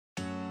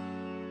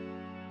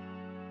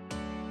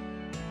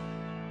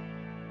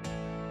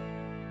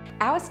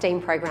Our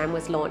Essteam program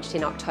was launched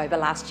in October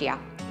last year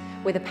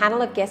with a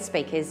panel of guest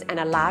speakers and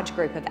a large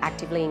group of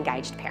actively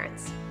engaged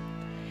parents.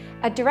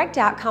 A direct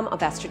outcome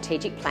of our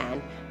strategic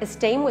plan,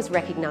 Essteam was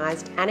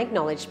recognised and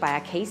acknowledged by our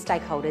key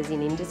stakeholders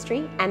in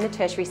industry and the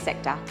tertiary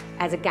sector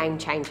as a game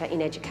changer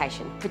in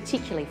education,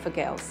 particularly for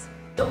girls.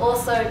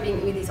 Also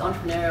being with this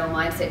entrepreneurial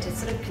mindset to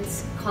sort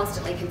of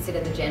constantly consider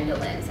the gender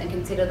lens and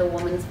consider the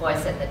woman's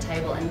voice at the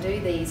table and do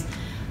these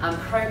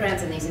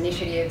programs and these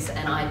initiatives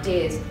and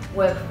ideas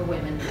work for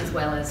women as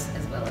well as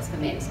for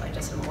men. So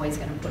I'm always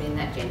going to put in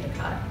that gender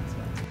card as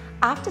well.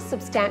 After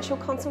substantial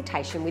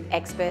consultation with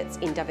experts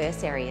in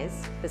diverse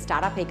areas, the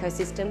startup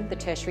ecosystem, the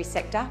tertiary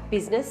sector,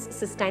 business,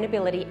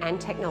 sustainability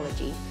and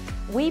technology,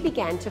 we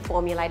began to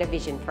formulate a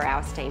vision for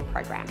our Essteam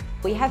program.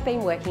 We have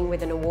been working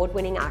with an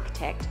award-winning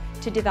architect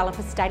to develop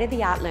a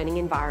state-of-the-art learning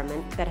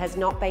environment that has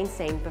not been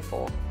seen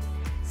before.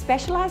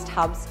 Specialised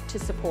hubs to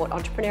support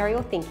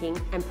entrepreneurial thinking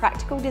and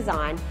practical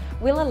design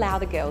will allow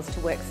the girls to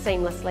work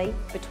seamlessly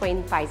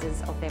between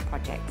phases of their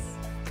projects.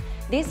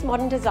 This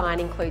modern design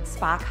includes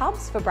spark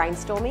hubs for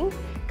brainstorming,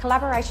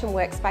 collaboration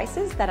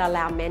workspaces that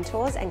allow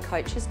mentors and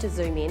coaches to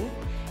zoom in,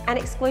 and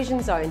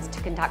exclusion zones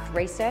to conduct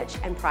research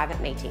and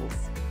private meetings.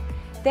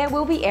 There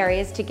will be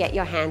areas to get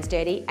your hands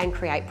dirty and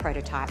create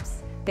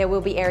prototypes. There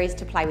will be areas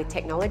to play with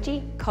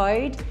technology,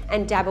 code,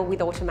 and dabble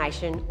with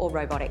automation or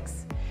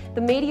robotics. The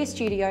media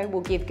studio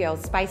will give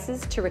girls spaces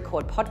to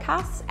record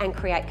podcasts and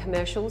create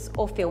commercials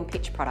or film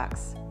pitch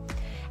products.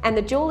 And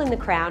the jewel in the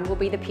crown will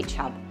be the Pitch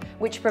Hub,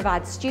 which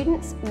provides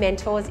students,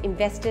 mentors,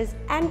 investors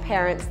and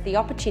parents the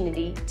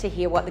opportunity to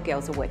hear what the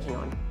girls are working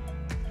on.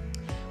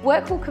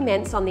 Work will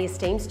commence on the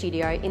Essteam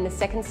studio in the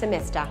second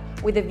semester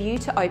with a view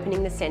to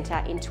opening the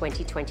centre in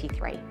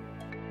 2023.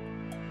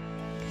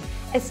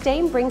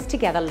 Essteam brings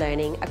together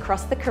learning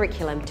across the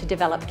curriculum to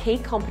develop key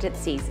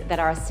competencies that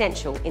are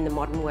essential in the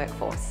modern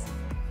workforce.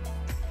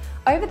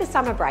 Over the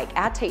summer break,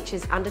 our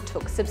teachers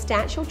undertook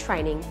substantial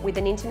training with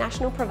an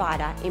international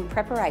provider in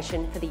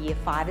preparation for the Year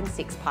 5 and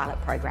 6 pilot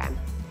program.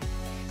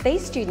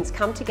 These students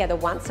come together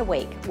once a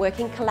week,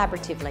 working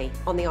collaboratively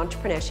on the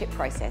entrepreneurship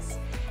process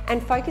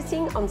and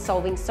focusing on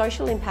solving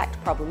social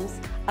impact problems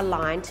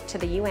aligned to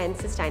the UN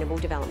Sustainable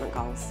Development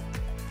Goals.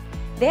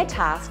 Their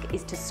task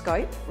is to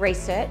scope,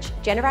 research,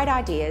 generate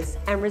ideas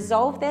and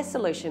resolve their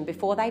solution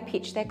before they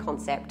pitch their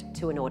concept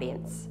to an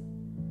audience.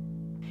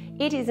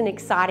 It is an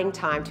exciting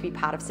time to be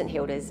part of St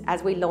Hilda's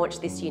as we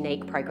launch this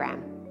unique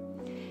program.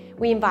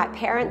 We invite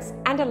parents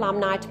and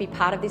alumni to be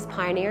part of this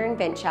pioneering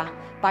venture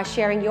by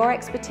sharing your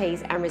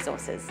expertise and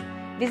resources.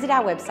 Visit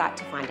our website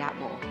to find out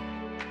more.